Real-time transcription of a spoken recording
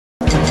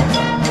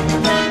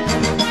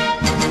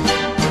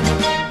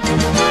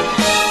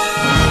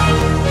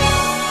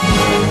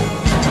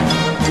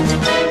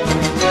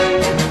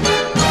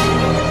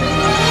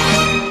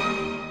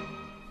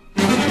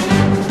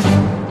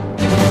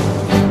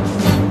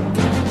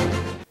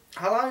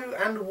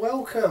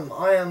welcome.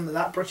 I am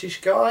That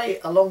British Guy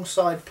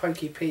alongside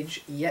Pokey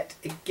Pidge yet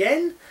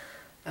again.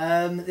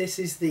 This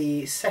is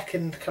the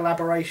second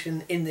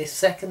collaboration in this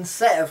second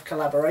set of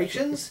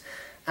collaborations,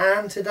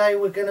 and today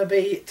we're going to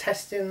be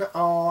testing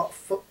our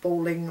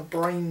footballing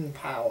brain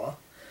power.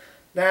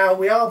 Now,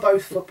 we are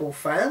both football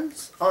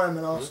fans. I'm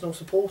an Arsenal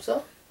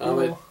supporter. I'm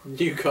a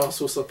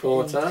Newcastle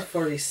supporter.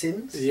 For his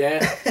sins.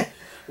 Yeah.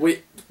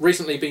 We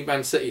recently beat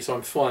Man City, so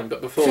I'm fine,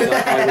 but before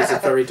that I was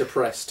very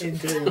depressed.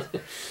 Indeed.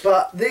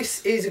 But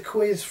this is a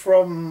quiz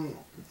from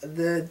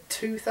the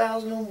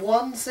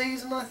 2001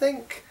 season, I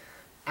think.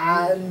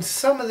 And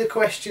some of the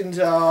questions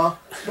are,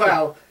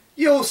 well,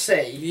 you'll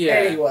see. Yeah.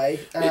 Anyway.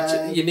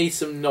 You need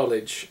some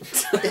knowledge.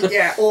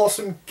 Yeah, or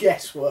some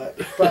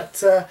guesswork.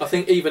 But I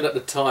think even at the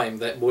time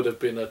that would have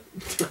been a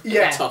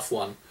tough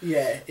one.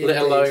 Yeah.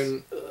 Let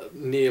alone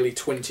nearly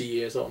 20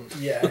 years on.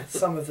 Yeah,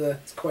 some of the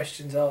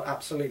questions are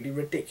absolutely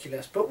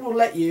ridiculous, but we'll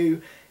let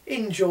you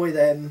enjoy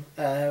them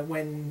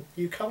when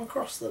you come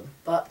across them.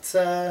 But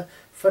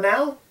for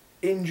now,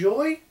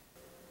 enjoy.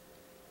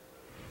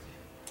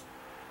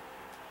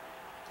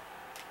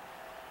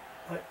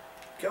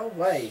 Go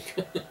away.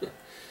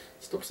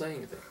 Stop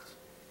saying things.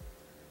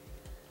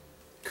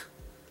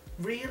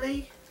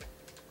 Really?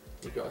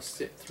 You've got to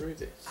sit through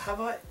this.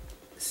 Have I?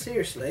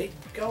 Seriously?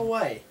 Go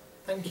away.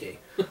 Thank you.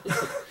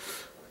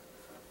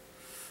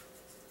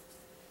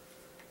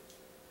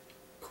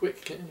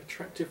 Quick, get an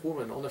attractive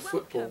woman on a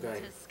football game.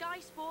 Welcome to Sky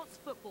Sports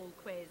Football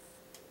Quiz.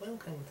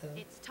 Welcome to...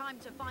 It's time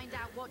to find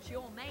out what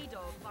you're made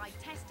of by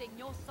testing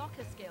your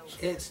soccer skills.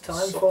 It's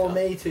time for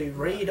me to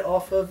read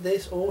off of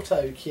this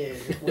auto cue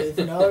with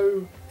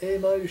no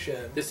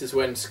emotion. This is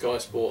when Sky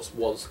Sports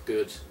was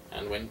good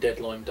and when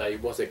Deadline Day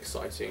was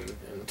exciting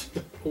and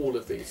all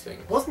of these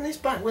things. Wasn't this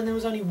back when there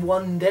was only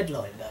one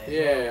Deadline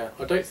Day? Yeah,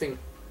 I don't think...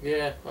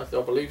 Yeah, I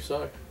believe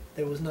so.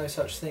 There was no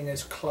such thing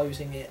as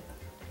closing it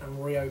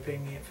and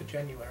reopening it for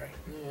January.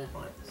 Yeah.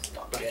 Right,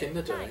 stop Back in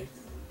the day.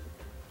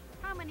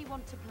 How many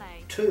want to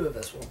play? Two of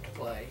us want to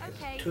play.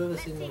 Okay, two of us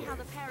let's in the see how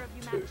the room. pair of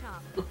you match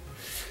up.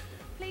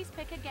 Please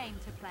pick a game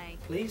to play.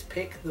 Please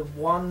pick the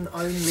one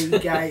only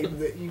game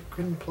that you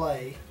can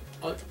play.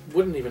 I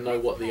wouldn't even know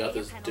what the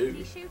others do.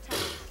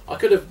 Shootout. I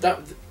could have... That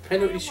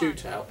penalty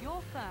shootout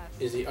You're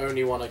first. is the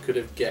only one I could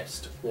have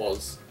guessed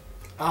was...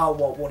 Oh,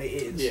 what it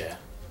is? Yeah.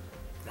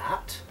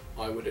 That?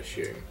 I would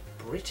assume.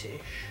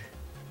 British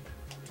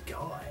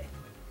guy.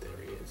 There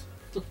he is.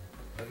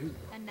 Boom.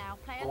 And now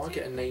player Oh, I two.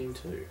 get a name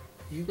too.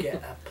 You get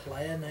a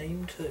player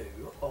name too.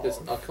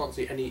 I can't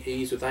see any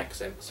E's with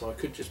accents, so I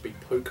could just be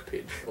Poke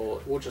Pidge,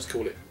 or we'll just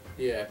call it,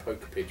 yeah,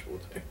 Poke Pidge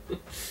will do.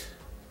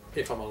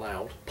 If I'm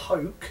allowed.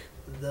 Poke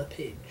the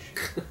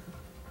Pidge.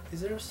 Is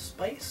there a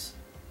space?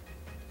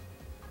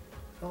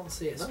 Can't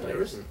see a space. No,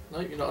 there isn't. No,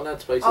 you're not allowed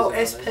spaces. Oh, in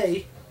our SP.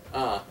 name.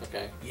 Ah,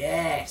 okay.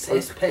 Yes,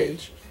 Poke SP.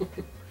 Pidge.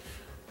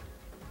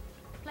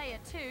 Player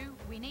two,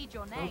 we need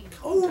your name.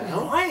 Oh,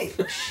 down. right.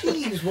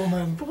 Jeez,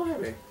 woman.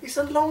 Blimey. It's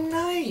a long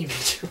name.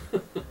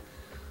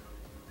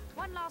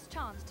 One last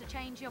chance to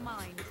change your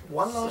mind.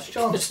 One last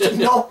chance to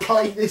not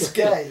play this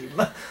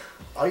game.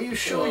 Are you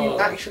sure you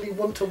actually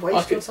want to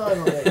waste your time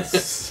on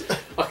this?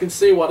 I can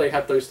see why they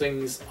had those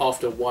things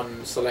after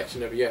one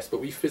selection of yes, but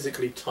we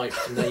physically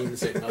typed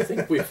names in. I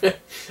think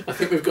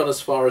we've gone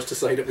as far as to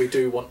say that we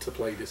do want to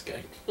play this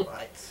game.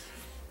 Right.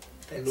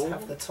 Let's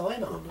have the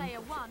timer. Player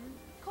one,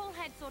 call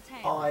heads or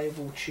tails. I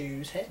will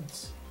choose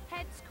heads.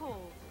 Heads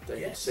called.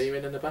 David Yes.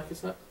 Seaman in the back, is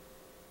that?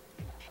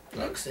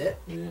 No. Looks it.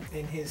 Yeah.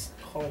 In his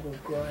horrible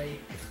grey.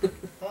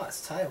 Oh,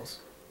 it's tails.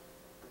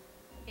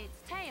 It's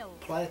tails.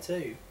 Player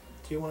two.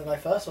 Do you want to go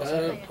first or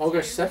second? I'll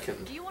go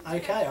second. Do you want to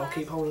Okay, go I'll first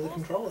keep hold of the or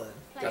controller then.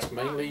 Player That's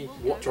one mainly will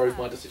what go drove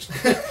my first.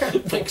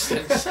 decision. Makes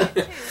sense. Player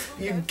two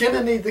will You're go gonna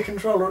first. need the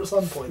controller at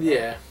some point. though.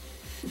 Yeah.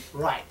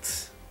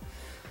 Right.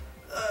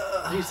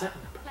 Who's that?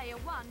 Player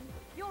one,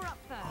 you're up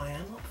first. I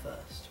am up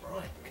first.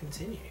 Right,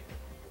 continue.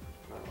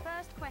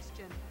 First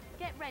question.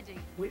 Get ready.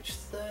 Which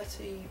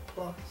 30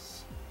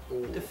 plus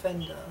Ooh.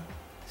 defender?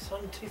 This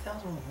one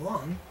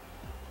 2001?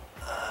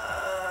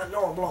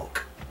 Laurent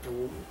Blanc.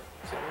 Ooh.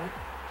 Is that right?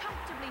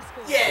 Comfortably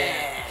scored.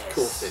 Yes! Of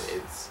course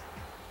it is.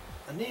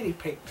 I nearly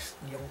picked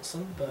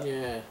Johnson, but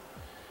Yeah.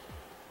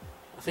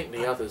 I think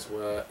the others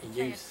were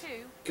Player youth.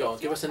 two, Go on,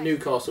 it's give your us a question.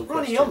 Newcastle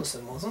Ronnie question.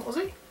 Johnson was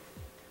he?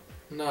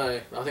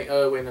 No, I think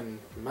Irwin and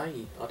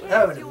May. I don't Oh,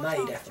 know. and Your May,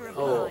 chance to definitely.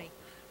 reply.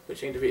 Which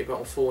team defeated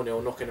Bolton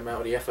 4-0, knocking them out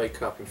of the FA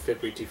Cup in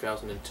February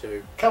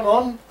 2002. Come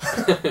on!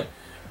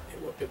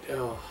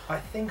 Oh. I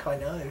think I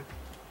know.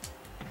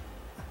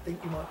 I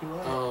think you might be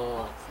right.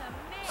 Oh.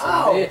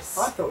 Oh, Yes.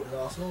 I thought it was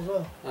Arsenal as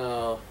well.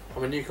 Oh.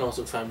 I'm a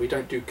Newcastle fan. We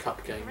don't do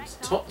cup games.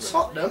 Tottenham.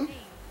 Tottenham?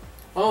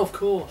 Oh, of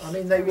course. I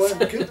mean, they weren't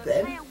good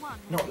then. Player one,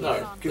 Not No.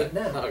 yet. Good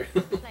now. No.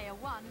 Player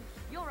one,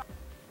 you're up.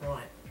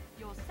 Right.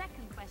 Your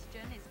second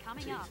question is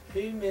coming up.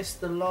 Who missed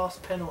the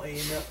last penalty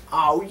in the...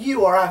 Oh,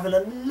 you are having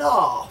a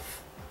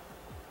laugh!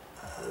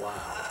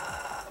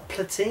 Wow.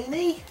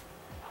 Platini?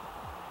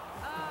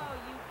 Oh,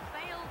 you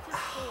failed to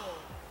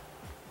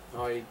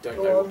score. I don't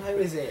Go know. on, who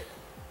is it?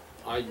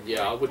 I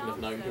wouldn't have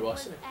known who I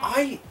said.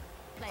 I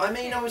Player I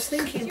mean, I was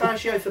thinking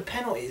Baggio for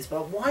penalties,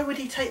 but why would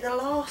he take the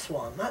last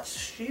one? That's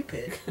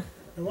stupid.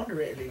 No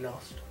wonder Italy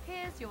lost.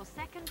 Here's your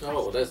second question. Oh,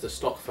 well, there's the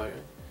stock photo.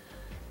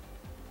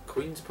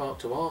 Queen's Park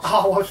to Arsenal.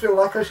 Oh, I feel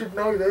like I should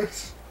know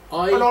this.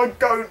 And I I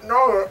don't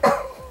know it.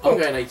 I'm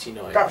going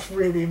 89. That's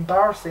really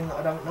embarrassing that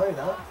I don't know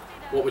that.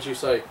 What would you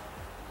say?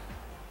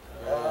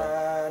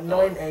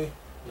 90.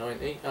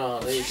 90. Ah,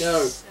 there you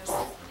go.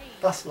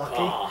 That's lucky.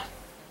 Ah,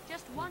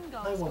 Just one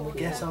goal. No one would scored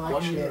guess per I'm One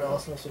actually an goal.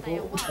 Arsenal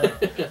Player supporter.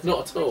 one.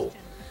 not at all.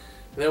 Question.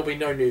 There'll be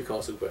no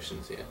Newcastle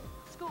questions here.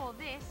 Score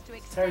this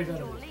to Terry extend your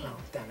Donovan. lead. Oh,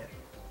 damn it.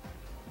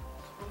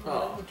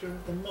 Oh. Manager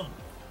of the month.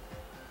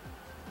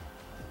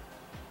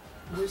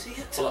 Was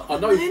he at Well,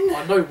 Tottenham then?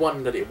 I know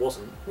one that it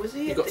wasn't. Was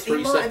he? You got He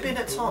 3 might have been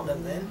seconds. at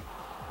Tottenham then.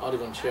 I'd have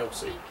gone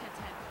Chelsea. Peak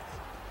attempt.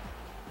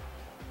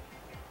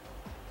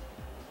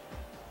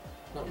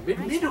 No,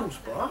 Middlesbrough.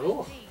 Middlesbrough?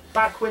 Oh,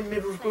 Back when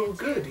Middlesbrough were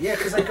good. Yeah,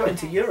 because they got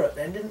into Europe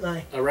then, didn't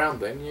they? around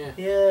then, yeah.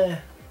 Yeah.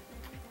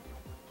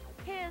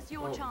 Here's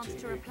your Oh, chance to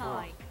dear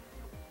reply.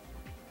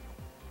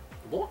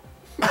 What?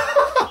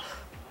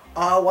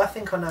 Oh, I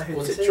think I know who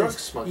Was this it is. drug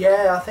smuggling?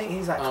 Yeah, I think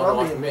he's that Oh, no,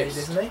 Colombian I've dude, missed.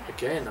 isn't he?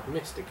 Again, I've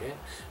missed again.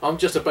 I'm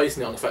just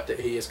basing it on the fact that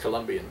he is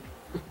Colombian.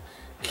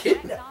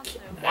 Kidnap.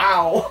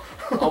 Wow.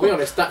 I'll be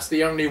honest, that's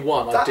the only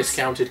one I've That's-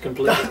 discounted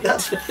completely.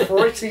 That's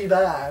pretty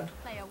bad.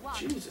 Player one.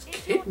 Jesus,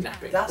 It's your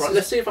kidnapping. turn. That's Right, a-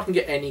 let's see if I can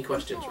get any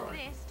questions Score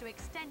right. this to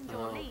extend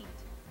your Oh. lead.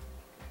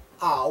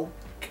 Oh.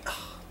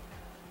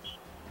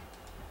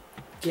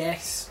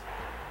 Guess.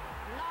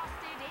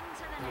 Blasted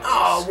into the net.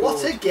 Oh, Scored.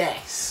 what a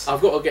guess.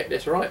 I've got to get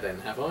this right then,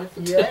 have I?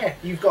 Yeah,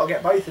 you've got to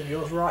get both of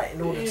yours right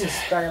in order to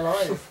Yeah. stay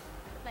alive.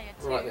 Player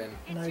two. Right then.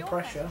 It's No your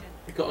pressure. question.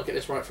 You've got to get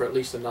this right for at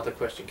least another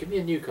question. Give me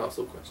a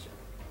Newcastle question.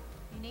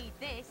 You need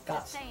this to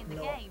That's stay in the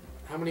not- game.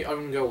 How many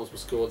own goals were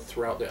scored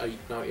throughout the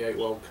 98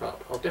 World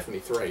Cup? Oh,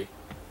 definitely 3.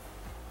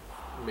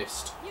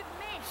 Missed. You've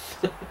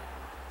missed.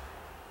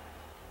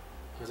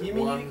 Has it You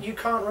mean one? you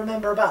can't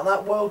remember about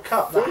that World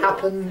Cup that Four.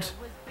 happened Was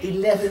beat.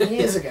 11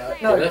 years ago?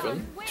 No,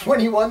 11?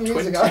 21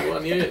 years ago.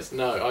 21 years?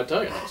 No, I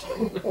don't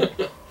actually.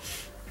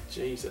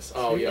 Jesus.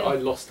 Oh yeah, I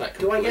lost that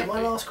Do I completely. get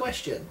my last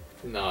question?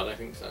 No, I don't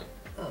think so.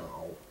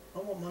 Oh, I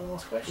want my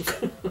last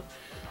question.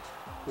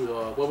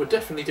 Well, we're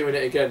definitely doing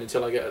it again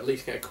until I at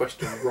least get a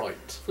question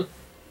right.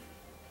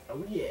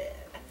 Oh yeah.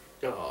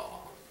 Oh,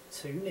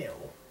 2-0.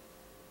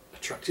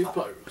 attractive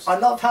pose. I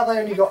love how they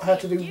only got her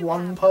to do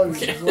one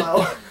pose as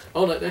well.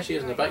 Oh no, there she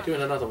is in the back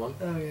doing another one.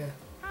 Oh yeah.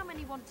 How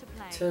many want to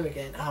play? 2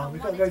 again. Oh,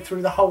 we've got to go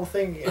through the whole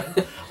thing again.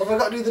 Have I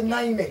got to do the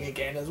naming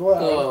again as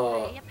well?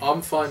 Oh,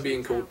 I'm fine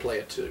being called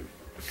player 2.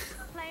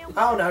 Player one.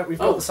 Oh no, we've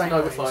got Oh, the same no,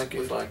 we're names. fine, we're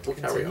Good. fine. We'll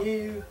carry on.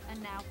 Continue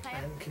And now player.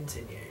 and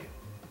continue.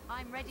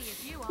 I'm ready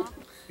if you are.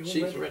 You're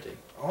She's ready.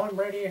 I'm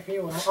ready if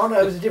you are. Oh no,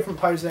 there was a different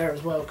pose there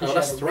as well because Oh, she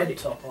that's had a 3. red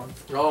top on.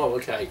 Oh,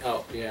 okay.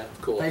 Oh, yeah,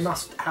 of course. They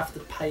must have to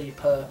pay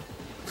per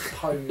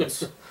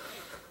pose.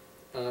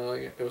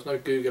 Yeah, there was no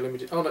Google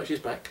images. Oh no, she's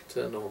back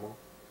to normal.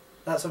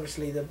 That's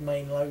obviously the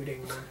main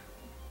loading one.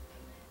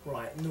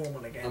 Right,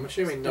 normal again. I'm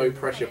assuming no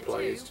pressure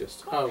play is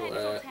just.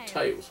 Oh,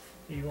 tails.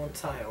 You want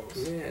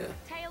tails? Yeah.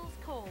 Tails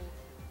called.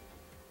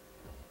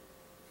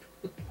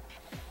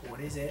 What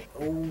is it?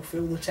 Oh,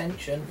 feel the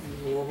tension.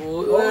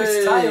 Oh,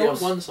 it's hey,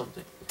 tails. I won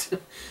something.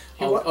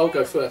 You won- I'll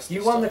go first. You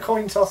this won the time.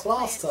 coin toss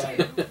last Player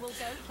time. two will go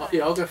Oh, first.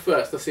 yeah, I'll go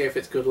first. Let's see if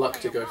it's good luck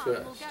to Player go one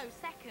first. will go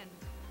second.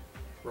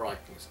 Right,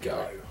 let's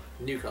go.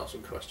 Newcastle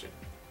question.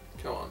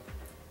 Come on.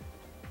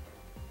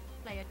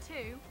 Player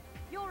two,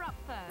 you're up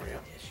first. Yeah.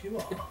 Yes, you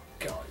are.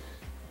 Go.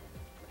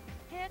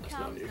 Here That's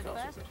not comes the Newcastle,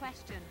 first then.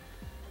 question.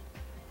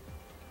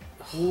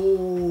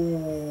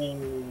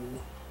 Ooh.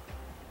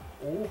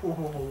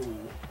 Ooh.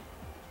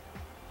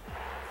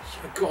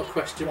 I got a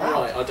question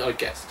Wow. right. I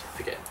guessed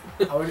again.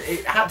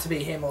 It had to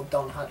be him or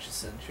Don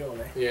Hutchison,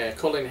 surely. Yeah,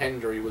 Colin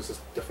Hendry was a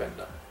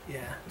defender,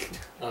 Yeah.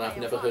 and I've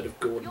never heard of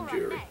Gordon You're up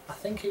Jury. next. I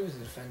think he was a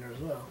defender as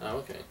well. Oh,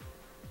 okay.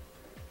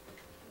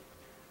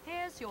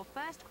 Here's your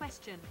first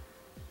question.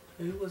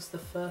 Who was the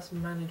first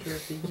manager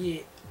of the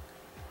year?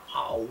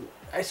 Oh,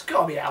 it's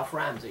got to be Alf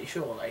Ramsey,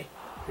 surely.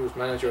 He was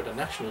manager of the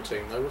national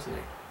team, though, wasn't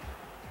he?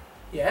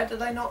 Yeah, did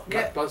they not Matt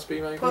get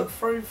Busby, maybe. put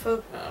through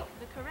for... Oh.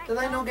 The correct Did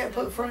they not get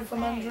answer put through for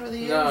was manager of the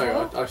A. year as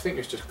No, well? I think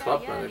it's just Very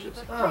club early, managers.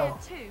 but Oh. player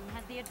two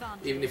has the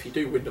advantage. Even if you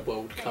do win the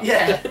World Cup,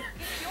 Yeah,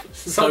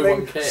 no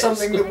one cares.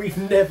 something that we've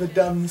never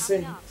done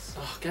since.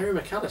 Oh, Gary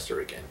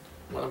McAllister again.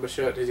 What number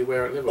shirt does he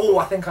wear at Liverpool? Oh,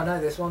 I think I know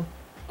this one.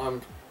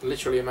 I'm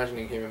literally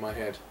imagining him in my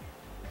head.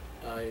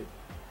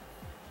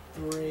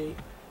 3,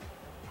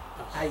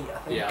 Oh, 8, I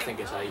think. yeah, I think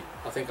it's 8.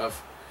 I think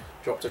I've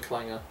dropped a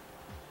clanger.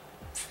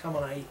 Come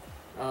on, 8.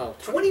 Oh,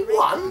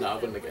 21? no, I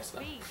wouldn't have guessed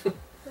that. Oh.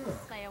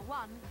 Player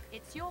one,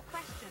 it's your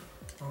question.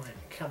 Alright,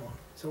 come on.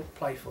 It's all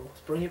playful. Let's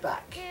bring it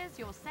back. Here's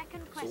your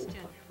second It's all question.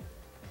 playful.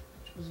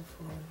 Which was the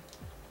following?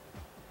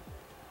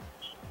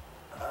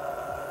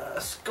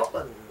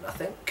 Scotland, I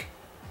think.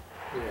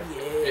 Yeah.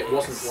 Yes. It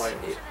wasn't To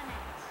Wales. the net.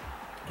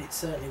 It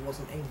certainly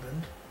wasn't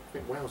England. I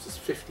think Wales is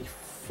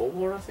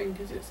 54, I think,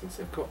 is it, since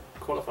they've got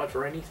qualified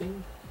for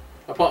anything?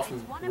 Apart from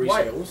It's one of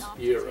recent Wales?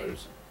 after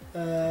Euros. two.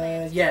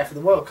 Yeah, for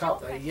the World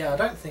Cup though. Yeah, I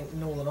don't think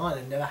Northern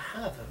Ireland ever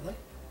have they?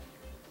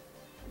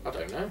 I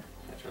don't know,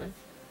 actually.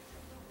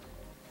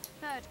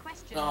 Third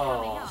question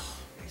coming Oh, up.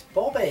 It's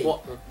Bobby.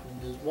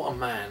 what a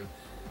man.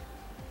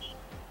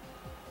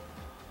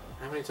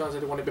 How many times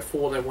did they won it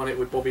before they won it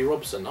with Bobby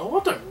Robson? Oh,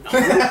 I don't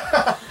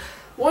know.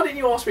 Why didn't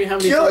you ask me how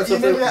many times? You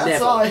nearly out of Never.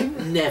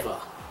 time. Never.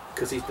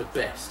 Because he's the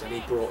best and he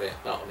brought it.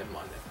 Oh, never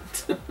mind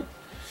then.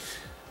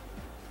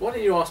 Why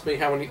didn't you ask me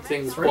how many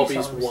things 3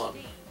 Bobby's times. won?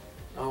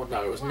 Oh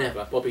no, it was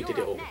never. Bobby did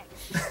it all.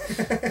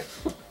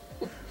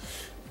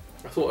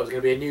 I thought it was going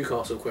to be a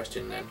Newcastle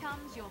question Here then.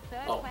 comes your third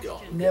Oh question.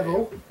 god.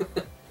 Neville.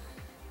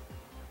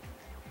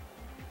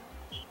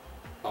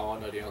 Oh, I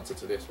know the answer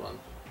to this one.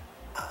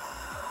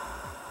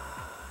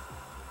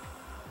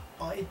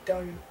 I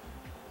don't.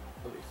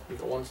 At least we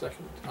got 1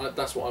 second.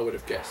 That's what I would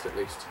have guessed at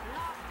least.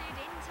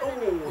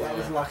 Blasted into the Oh, that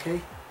was Yeah.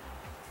 lucky.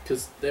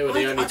 Because they were the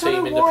I only don't know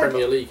team in the why,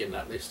 Premier League in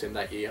that list in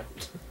that year.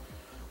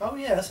 Oh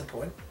yeah, that's a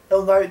point.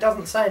 Although it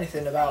doesn't say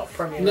anything about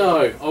Premier League.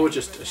 No, I would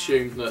just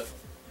assume that.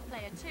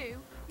 player 2.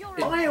 You're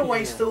It- on. I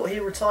always Yeah. thought he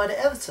retired at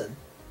Everton.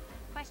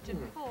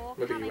 Question 4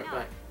 Maybe he coming went up.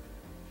 back.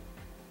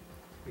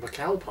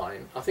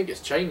 McAlpine. I think it's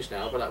changed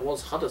now, but that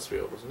was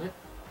Huddersfield, wasn't it?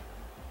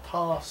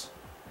 Pass.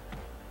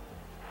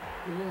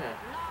 Yeah.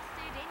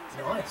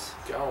 Blasted into Nice.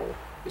 Goal.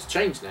 It's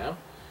changed now.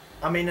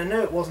 I mean, I knew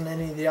it wasn't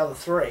any of the other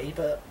 3,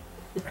 but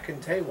I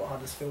couldn't tell you what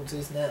Huddersfield's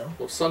is now.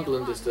 Well,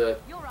 Sunderland is the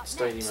You're up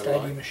stadium next. of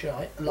Stadium light. of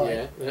shite.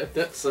 Yeah,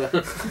 that's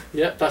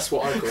yeah, that's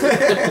what I call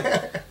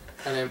it.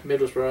 And then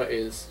Middlesbrough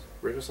is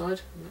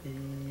Riverside.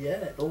 Yeah,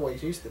 it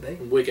always used to be.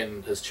 And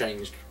Wigan has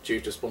changed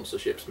due to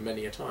sponsorships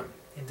many a time.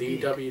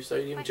 Indeed. DW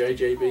Stadium, Question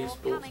JJB 4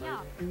 Sports coming Stadium.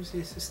 up. Who's the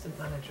assistant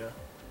manager?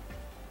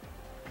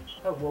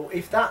 Oh, well,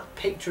 if that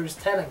picture is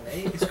telling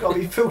me, it's got to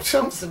be Phil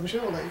Johnson,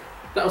 surely.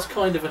 That was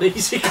kind of an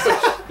easy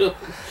question.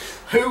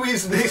 Who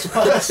is this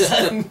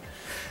person?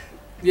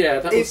 Yeah,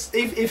 that was.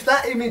 If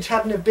that image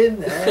hadn't have been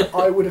there,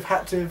 I would have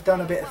had to have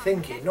done a bit of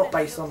thinking, not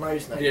based on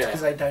those names, Yeah.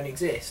 because they don't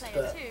exist,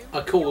 Player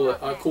but 2.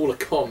 I call a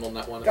con on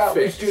that one. that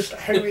was fish. just,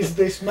 who is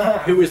this man?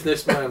 Who is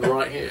this man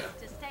right here?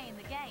 To stay in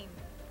the game.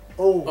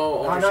 Oh,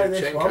 Oh, I know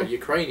this Shevchenko, one.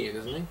 Ukrainian,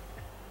 isn't he?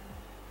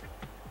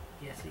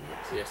 Yes, he is.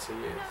 Yes, he No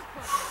is.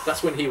 problem.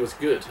 That's when he was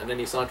good, and then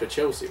he signed for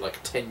Chelsea like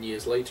 10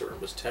 years later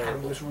and was And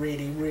terrible. was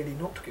really, really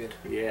not good.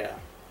 Yeah.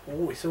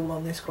 Oh, it's all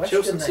on this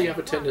question Chelsea then. have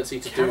a tendency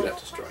to Can do I- that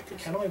to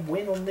strikers. Can I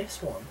win on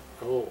this one?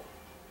 Oh,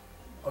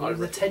 I Oh,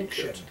 the reckon you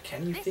tension. could.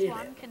 Can you This feel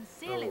one it? can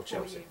seal oh, it for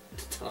Chelsea. you.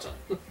 I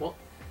don't know. What?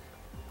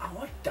 Oh,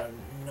 I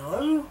don't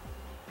know.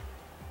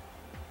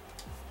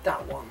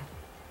 That one.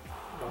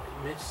 Oh,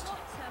 he missed. What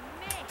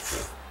a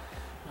miss.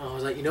 Oh, it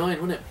was 89,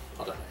 wasn't it?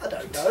 I don't know. I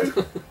don't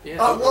know. Yeah,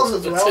 That was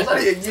as well. It's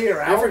only a year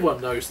out.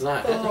 Everyone knows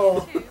that.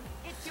 Oh, 2.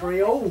 It's your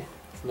 3-all.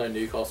 There's no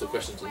Newcastle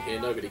questions in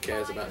here. Nobody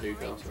cares about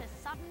Newcastle. Into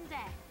sudden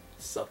death.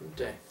 Sudden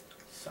death.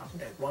 Sudden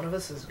death. One of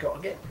us has got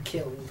to get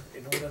killed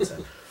in order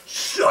to...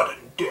 Sudden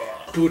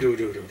death.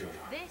 Doo-doo-doo-doo-doo.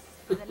 This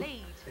for the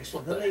lead. This for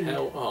What the the lead.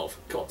 hell? Oh, for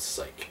God's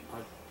sake.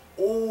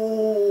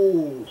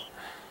 Oh.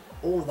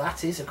 Oh,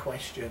 that is a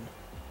question.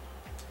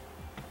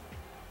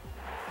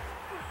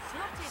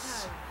 Slotted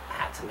home.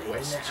 Had to be.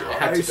 West, didn't it had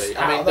to Out of be. those-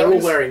 I mean, out they're all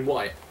those- wearing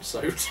white, so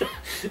it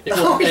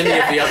Oh, wasn't any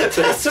yeah. of the other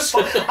That's a teams.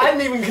 fu- I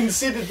hadn't even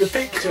considered the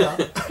picture.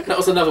 That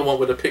was another one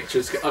with the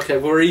pictures. Okay,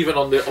 we're even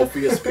on the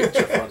obvious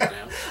picture front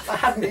now. I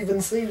hadn't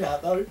even seen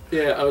that though.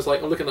 Yeah, I was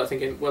like, I'm looking at that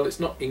thinking, well, it's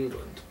not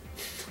England.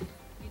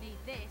 You need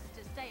this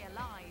to stay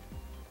alive.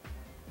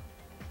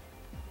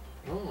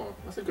 Oh,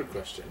 that's a good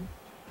question.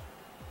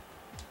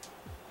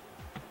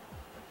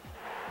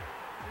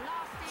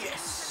 Blasted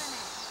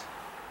Yes.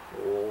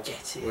 Oh,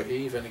 Get in. we're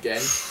even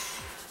again.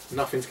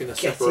 Nothing's going to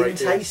Getting separate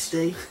us.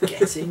 tasty.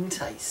 Getting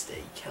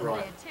tasty. Come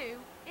Right. into player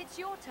 2. It's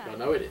your turn. I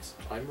know it is.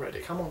 I'm ready.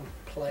 on. Come on,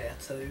 player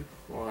 2.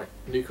 Right,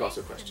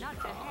 Newcastle This question.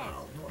 nudge ahead.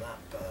 Oh, not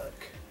that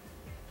Burke.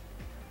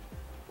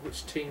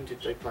 Which team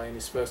did they play in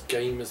his first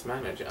game as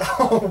manager?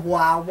 Oh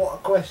wow, what a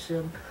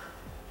question.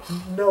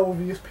 No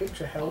obvious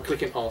picture I'll help.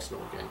 click in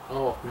Arsenal again.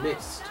 Oh,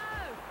 missed.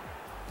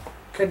 No.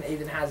 Couldn't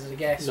even hazard a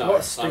guess. No, what a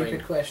I stupid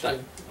mean,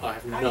 question. I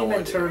have How are no you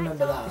meant idea. to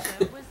remember that?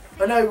 Answer was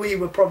I know C. we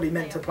were probably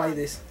meant to play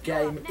this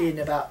game in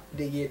about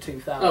the year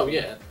 2000. Oh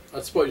yeah,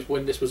 I suppose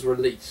when this was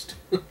released.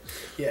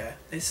 Yeah,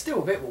 it's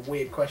still a bit of a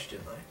weird question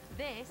though.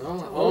 This Oh,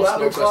 to Oh, that Arsenal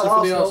looks question like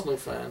for the Arsenal. Arsenal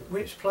fan.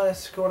 Which player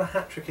scored a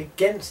hat-trick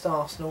against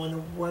Arsenal in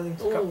the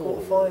Wellington Cup Ooh.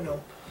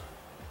 quarter-final?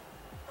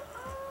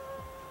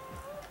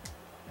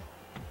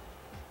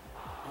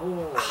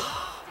 Oh,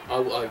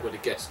 I would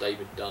have guessed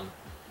David Dunn,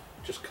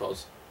 just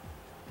cause.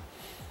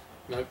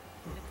 Nope.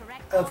 the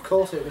correct Of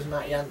course it answer was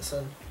Matt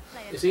Jansen.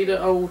 Player Is he the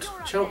 2. old You're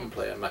up Cheltenham next.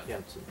 player, Matt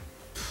Jansen?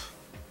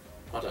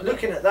 I don't know.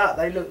 Looking at that,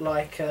 they look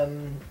like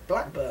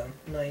Blackburn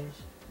names.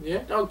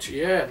 Yeah. Oh,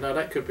 yeah. No,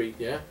 that could be.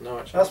 Yeah. No,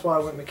 actually. That's why I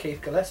went with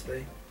Keith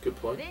Gillespie. Good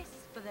point. This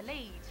for the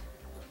lead.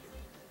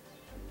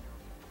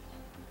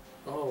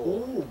 Oh.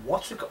 Oh,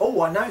 what a...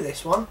 Oh, I know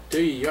this one.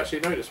 Do you? You actually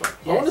know this one? I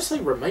Yes. want to say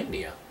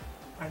Romania.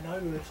 I know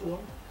this one.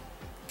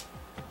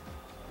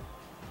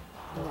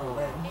 Oh.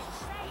 Then,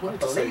 I I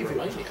wanted to say believe it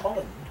was Romania.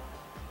 Holland.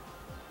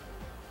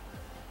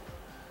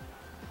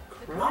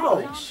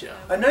 Right.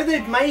 I know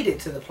they'd made it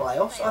to the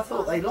playoffs. I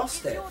thought they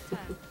lost it.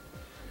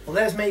 Well,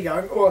 there's me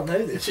going, oh, I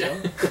know this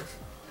one.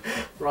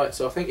 Right,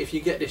 so I think if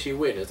you get this, you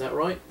win. Is that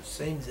right?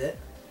 Seems it.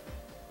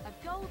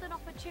 A golden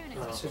opportunity.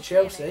 Oh. So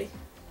Chelsea,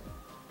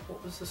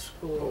 what was the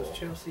score? Oh. Was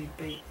Chelsea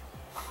beat?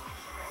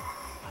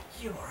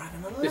 You are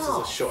having a laugh. This is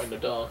a shot in the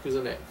dark,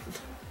 isn't it?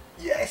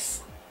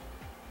 Yes.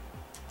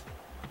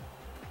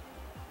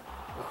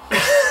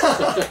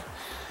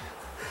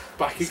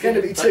 Back It's again, going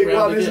to be back 2-1,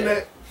 round isn't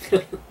again.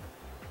 it?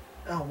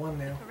 Oh,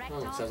 1-0. Correct Oh,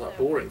 it sounds answer. like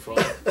boring fun.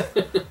 Player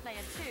 2,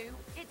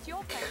 it's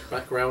your turn.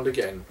 Back round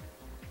again.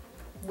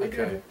 We're Okay.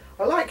 doing-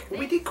 I like.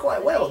 We did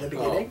quite well at the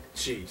beginning. Oh,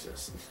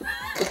 Jesus.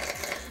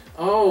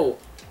 Oh.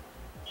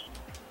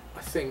 I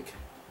think.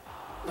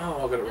 No,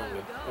 I got it wrong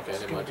then. Okay,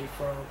 It's never going to mind. be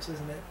France,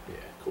 isn't it? Yeah,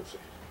 of course it is.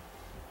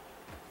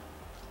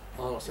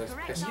 Oh, it says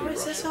Correct pesky USSR?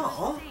 answer Russia.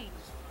 was C.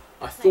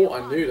 I Player thought I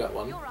 1, knew that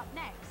one. You're up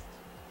next.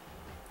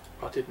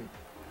 I didn't.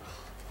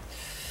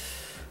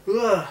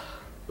 Ugh.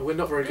 But we're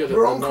not very good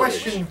We're at on the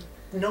knowledge. question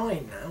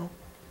 9 now.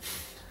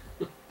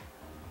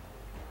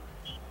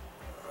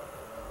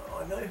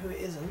 I know who it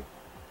isn't.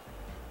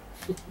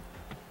 Let's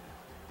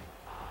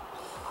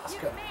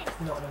go.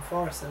 Nottingham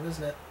Forest then,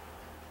 isn't it?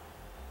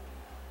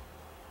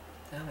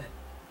 Damn it.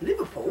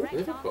 Liverpool? Correct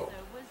Liverpool.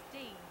 answer was D.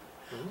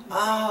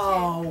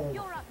 Oh,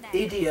 You're up next.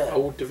 idiot.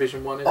 Old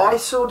Division 1, isn't I it?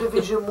 saw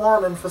Division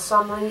 1 and for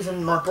some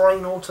reason my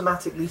brain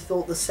automatically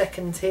thought the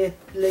second tier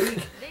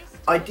league. This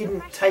I is the didn't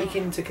pressure take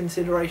line. into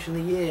consideration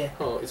the year.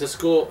 Oh, it's a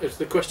score. It's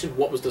the question,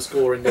 what was the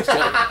score in this game?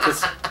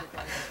 'Cause-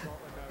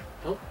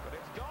 oh, But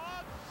it's gone.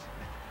 Off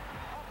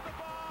the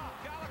bar.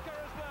 Gallagher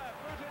is there.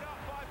 Booted up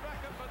by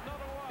Beckham, but not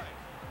away.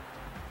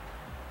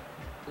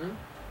 hmm?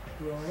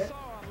 Right. So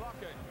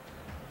unlucky.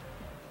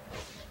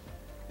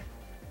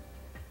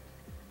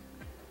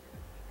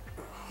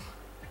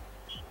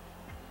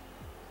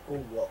 Oh,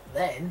 what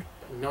then?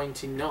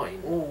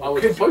 99. Oh, I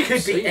would could hope be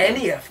Seaman.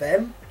 any of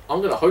them. I'm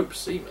going to hope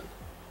Seaman.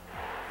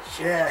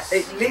 Yeah,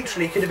 it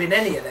literally could have been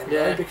any of them,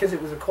 Yeah. though, because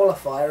it was a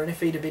qualifier, and if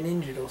he'd have been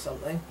injured or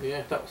something.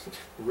 Yeah, that was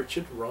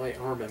Richard Wright.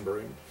 I remember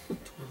him.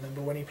 Remember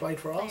when he played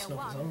for Player Arsenal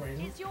for some 1,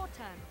 reason? it's your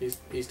turn.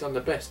 He's done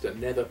the best at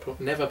never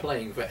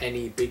playing for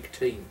any big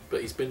team, but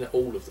he's been at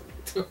all of them.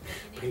 You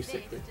need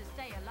Basically. this to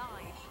stay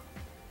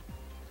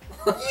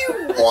alive.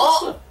 You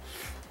what?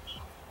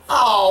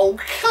 Oh,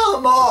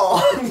 come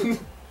on!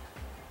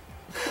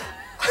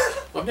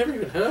 I've never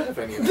even heard of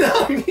any of them.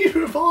 No,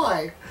 neither have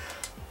I.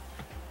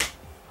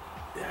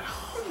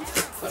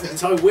 That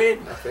means I win,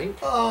 I think.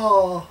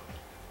 Oh.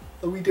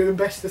 Are we doing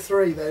best of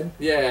 3 then?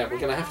 Yeah, we're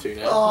going to have to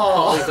now.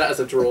 Oh. Can't leave that as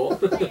a draw.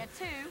 Player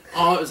 2,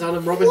 Oh, it was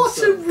Alan Robinson. What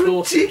a of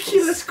course it was.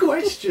 ridiculous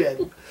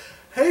question!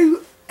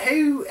 Who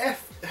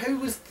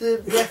was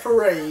the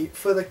referee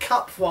for the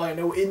cup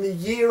final in the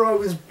year I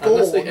was And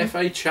that's born? the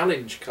FA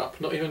Challenge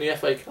Cup, not even the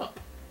FA Cup.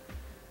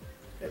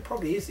 It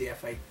probably is the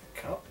FA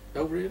Cup.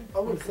 Oh, really? I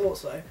would have thought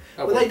so.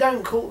 Oh, But well. they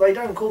don't call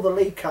the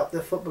League Cup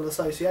the Football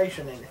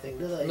Association anything,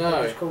 do they?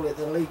 No. They just call it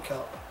the League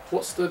Cup.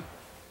 What's the...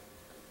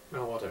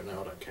 Oh, I don't know.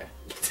 I don't care.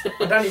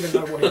 I don't even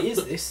know what it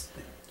is this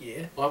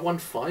year. I won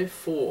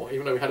 5-4,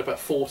 even though we had about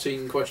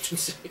 14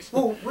 questions.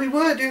 Well, we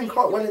were doing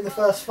quite well in the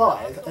first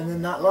 5, and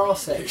then that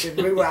last section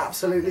we were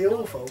absolutely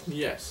awful.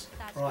 Yes.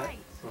 that's Right.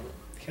 great.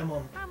 Come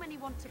on, How many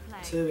want to play?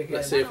 2 again.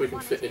 Let's see if we can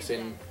fit this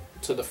in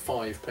to the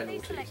 5 Please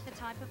penalties. select the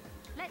type of...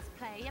 Let's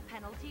play a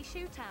penalty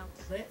shootout.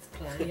 Let's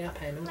play a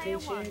penalty Player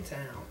 1.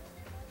 shootout.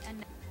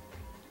 And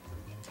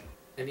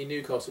Any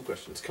Newcastle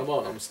questions? Come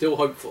on, I'm still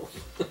hopeful.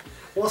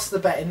 What's the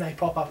betting they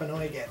pop up and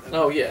I get them?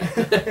 Oh, yeah.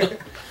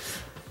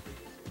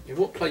 In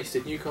what place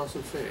did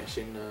Newcastle finish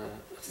in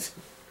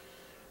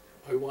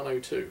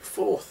 01-02?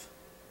 4th.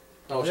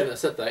 Oh, I shouldn't have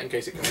said that in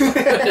case it comes up.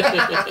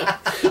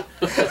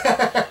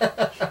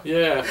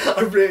 Yeah,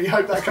 I really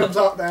hope that comes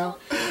up now.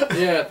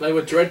 yeah, they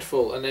were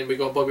dreadful, and then we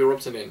got Bobby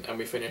Robson in, and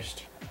we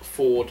finished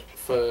fourth,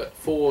 3rd,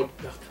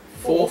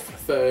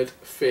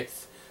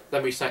 5th.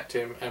 Then we sacked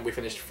him, and we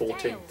finished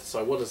 14th.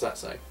 So what does that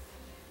say?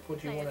 What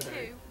do you player want to 2,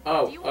 do?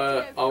 Oh, do you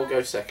want to I'll go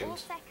first second. or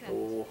second?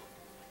 Or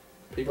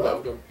people that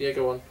have gone. Yeah,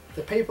 go on.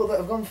 The people that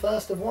have gone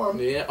first have won.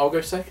 Yeah, I'll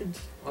go second.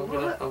 I'm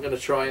Alright. gonna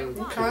try and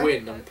Okay.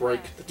 win and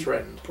break the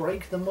trend.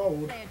 Break the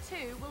mould. Player 2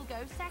 will go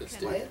Let's second.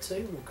 do Player 2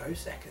 will go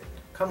second.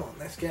 Come on,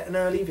 let's get an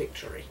early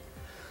victory.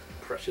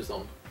 Pressure's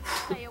on.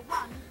 Player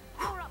 1,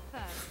 you're up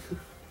first.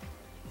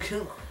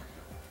 Come on.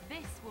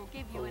 This will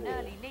give you an Oh.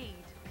 early lead.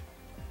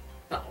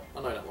 Oh,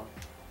 I know that one.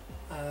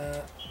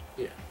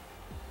 Yeah.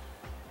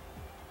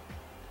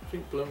 I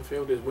think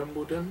Bloomfield is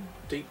Wimbledon.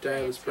 Deepdale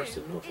Player is 2,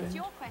 Preston North it's End.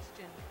 your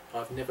question.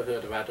 I've never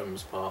heard of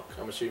Adams Park.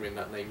 I'm assuming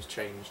that name's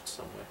changed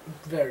somewhere.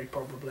 Very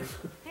probably.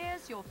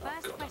 Here's your Oh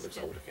first god, that looks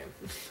question. old again.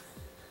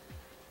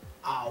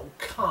 Oh,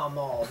 come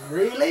on,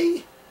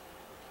 really?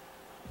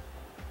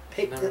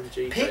 Pick the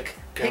Naranjito. pick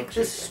the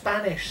Gauchito.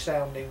 Spanish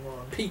sounding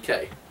one.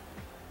 PK.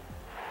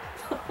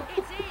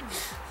 It's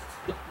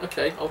in.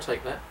 Okay, I'll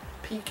take that.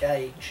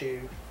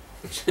 Pikachu.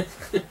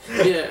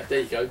 Yeah,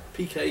 there you go.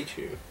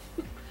 Pikachu.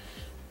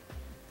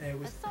 There A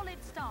was solid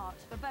start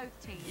for both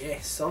teams.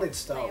 yes, solid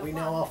start. We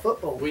know our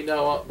football. We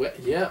know our...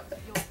 Yeah.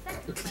 Your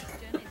second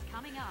question is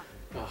coming up.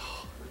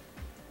 Oh.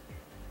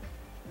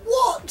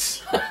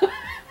 What?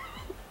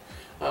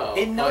 Oh,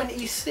 In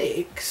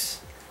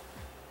 '96,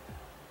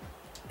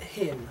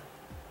 him.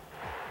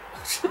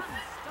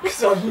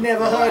 Because I've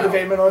never heard of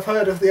him, and I've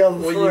heard of the other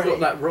well, three. you got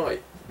that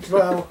right.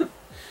 Well,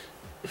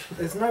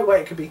 there's no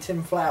way it could be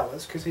Tim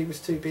Flowers because he was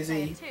too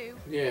busy Player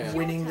 2. Yeah.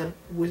 winning the.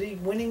 Was he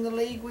winning the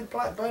league with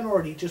Blackburn, or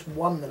had he just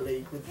won the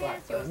league with Here's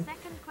your Blackburn?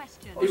 second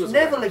question. It was was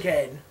Neville around.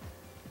 again.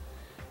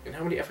 In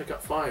how many FA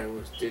Cup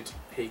finals did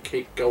he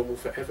keep goal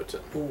for Everton?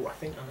 Oh, I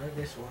think I know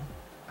this one.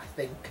 I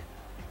think.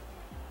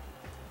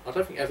 I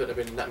don't think Everton have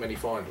been in that many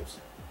finals.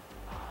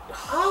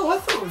 Oh, I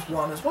thought it was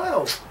one as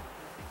well.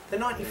 The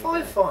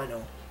 '95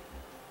 final.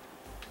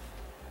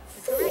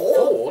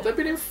 Four? They've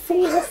been in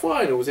 4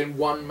 finals in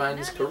one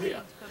man's No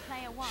career. lead for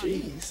player 1.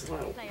 Jeez. Wow.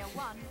 Player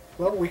 1.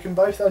 Well, we can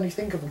both only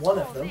think of one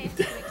of For them. this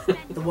to extend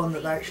The your one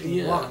that lead.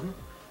 actually Yeah. won.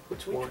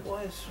 Which Which one?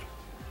 was.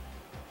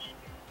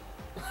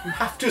 You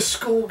have to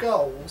score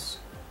goals.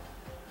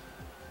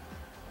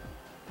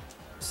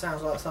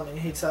 Sounds like something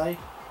he'd say.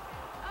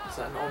 Is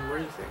that an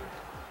Henri thing?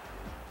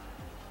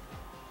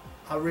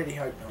 I really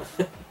hope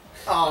not.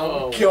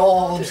 Oh, Oh,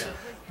 God! dear.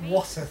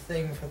 What a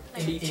thing for an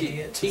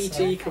idiot to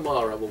say. TT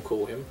Kamara, we'll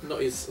call him.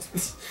 Not his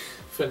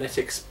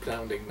phonetic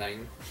sounding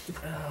name.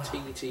 Ah,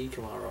 TT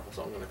Kamara, that's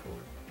what I'm going to call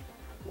him.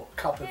 what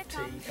cup of Here tea,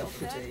 comes cup your of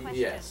third tea.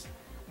 question. Yes.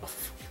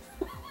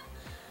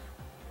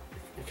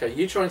 Okay,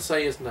 you try and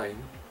say his name.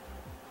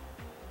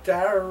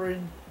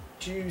 Darren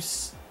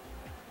Juice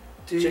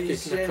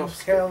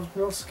Dzieciakowski.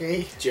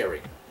 Kalnowski.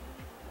 Jerry.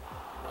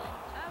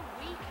 A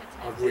weak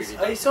I attempt. really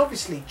don't. It's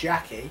obviously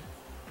Jackie.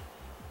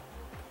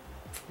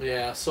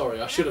 Yeah,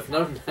 sorry, I should have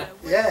known that.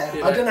 Yeah,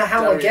 You I don't know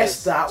how I Darius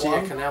guessed that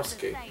one.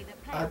 Giakanowski.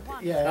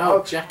 Yeah, Oh,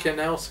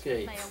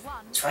 Jakanowski.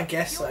 I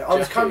guess so.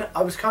 Jackie.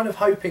 I was kind of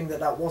hoping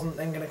that wasn't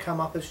then going to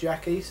come up as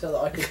Jackie, so that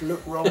I could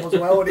look wrong as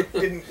well, and it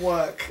didn't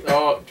work.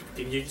 Oh,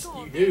 you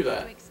knew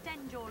that.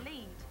 Extend your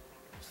lead.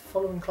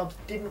 Following clubs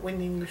didn't win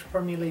the English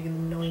Premier League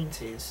in the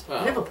 '90s.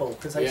 Oh, Liverpool,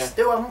 because they yeah.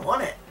 still haven't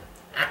won it.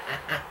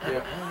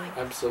 Yeah,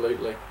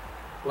 absolutely.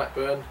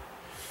 Blackburn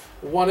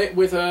won it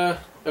with a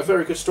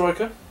very good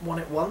striker. Won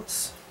it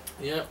once.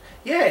 Yeah,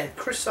 Yeah,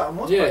 Chris Sutton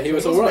was. yeah, quite he good,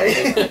 was wasn't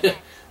alright. he?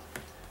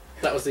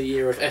 That was the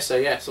year of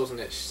SAS,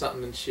 wasn't it?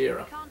 Sutton and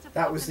Shearer.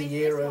 That was the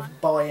year of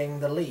buying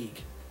the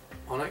league.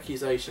 On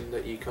accusation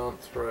that you can't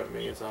throw at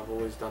me as I've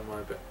always done my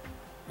bit.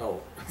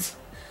 Oh,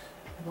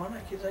 One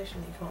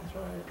accusation that you can't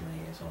throw at me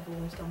is I've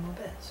always done my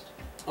best.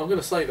 I'm going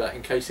to say that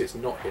in case it's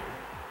not him.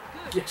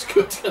 Yes,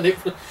 good.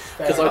 Because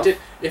Fair I did.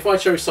 enough. If I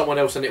chose someone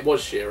else and it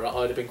was Shearer,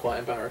 I'd have been quite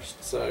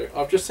embarrassed. So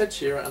I've just said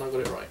Shearer and I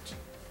got it right.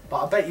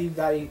 But I bet you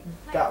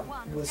that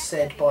was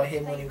said by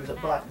him when he was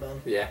at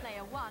Blackburn. Yeah,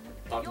 Player 1.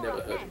 I've You're never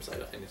up heard him next. say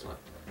that any time.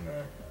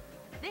 No.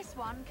 This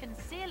one can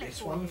seal it This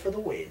for one you. for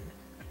the win.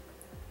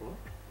 What?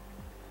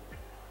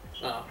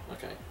 Ah,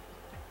 okay.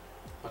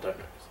 I don't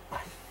know. I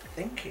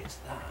think it's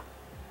that.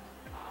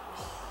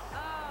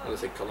 I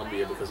just think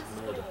Colombia because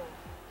of murder.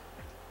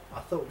 I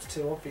thought it was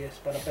too obvious,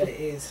 but I bet it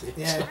is.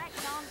 Yeah. Correct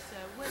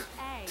answer was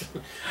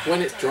A.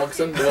 When it's drugs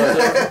and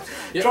murder.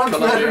 Yep, Drugs, Colombia.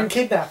 murder and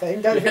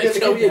kidnapping. Don't Yeah, forget the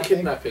tell me a kidnapping.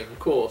 kidnapping, of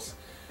course.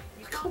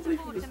 You can't can't believe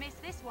afford he to was- miss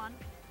this one.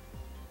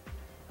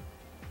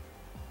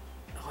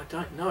 I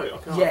don't know. I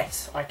can't.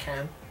 Yes, I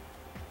can.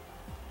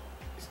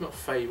 It's not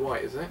Faye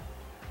White, is it?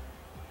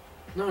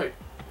 No.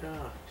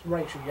 Ah, It's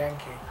Rachel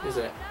Yankee. is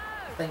it?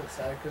 I think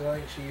so, because I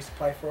think she used to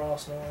play for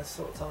Arsenal this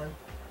sort of time.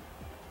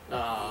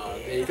 Ah,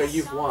 there you go.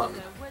 You've Correct won.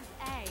 answer was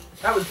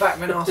A. That was back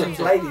when Arsenal's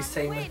ladies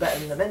team was better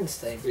than the men's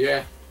team.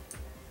 Yeah.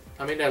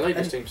 I mean, their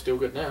ladies And- team's still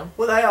good now.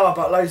 Well, they are,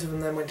 but loads of them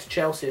then went to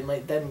Chelsea and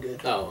made them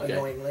good, Oh, okay.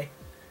 annoyingly.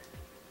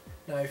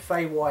 No,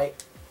 Faye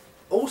White,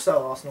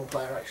 also Arsenal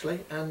player actually,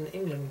 and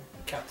England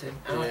captain.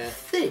 And I Yeah.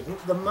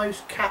 think the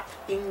most capped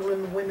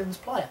England women's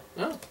player,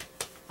 Oh,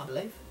 I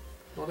believe.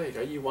 well, there you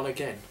go. You won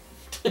again.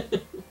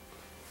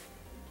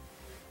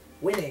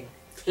 Winning,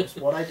 just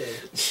what I do.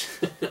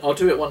 I'll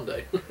do it one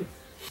day.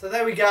 So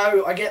there we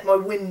go, I get my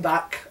win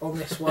back on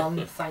this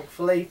one,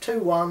 thankfully.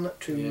 2-1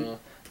 to Yeah.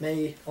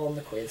 me on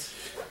the quiz.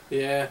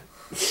 Yeah.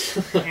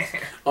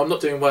 I'm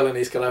not doing well in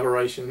these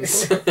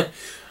collaborations.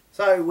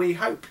 So we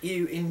hope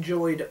you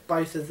enjoyed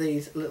both of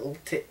these little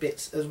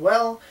tidbits as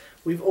well.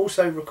 We've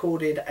also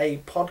recorded a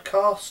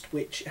podcast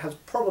which has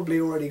probably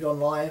already gone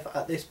live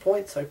at this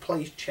point, so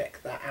please check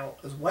that out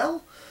as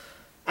well.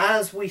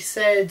 As we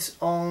said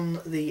on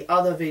the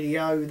other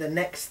video, the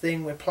next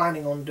thing we're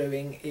planning on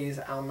doing is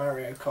our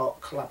Mario Kart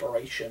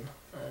collaboration.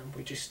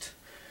 We just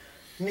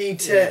need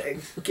to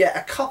get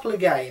a couple of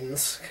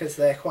games because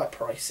they're quite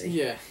pricey.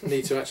 Yeah,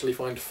 need to actually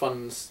find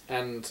funds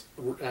and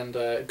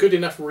good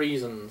enough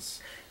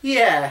reasons.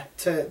 Yeah,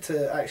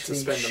 to actually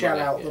spend the shell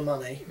money, out yeah. the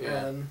money.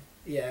 Yeah.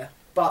 Yeah,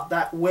 but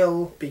that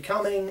will be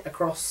coming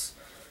across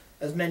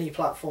as many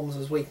platforms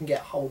as we can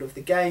get hold of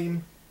the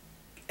game,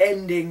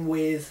 ending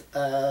with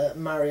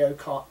Mario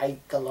Kart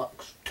 8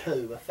 Deluxe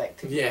 2,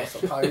 effectively, I Yeah,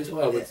 suppose,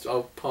 won't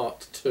it?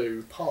 part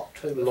 2, Part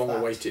 2 of long that,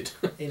 awaited.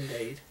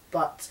 indeed.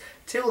 But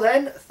till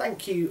then,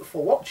 thank you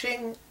for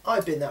watching.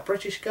 I've been That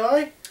British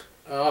Guy.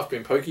 I've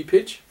been Pokey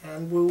Pidge.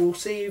 And we will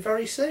see you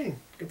very soon.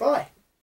 Goodbye.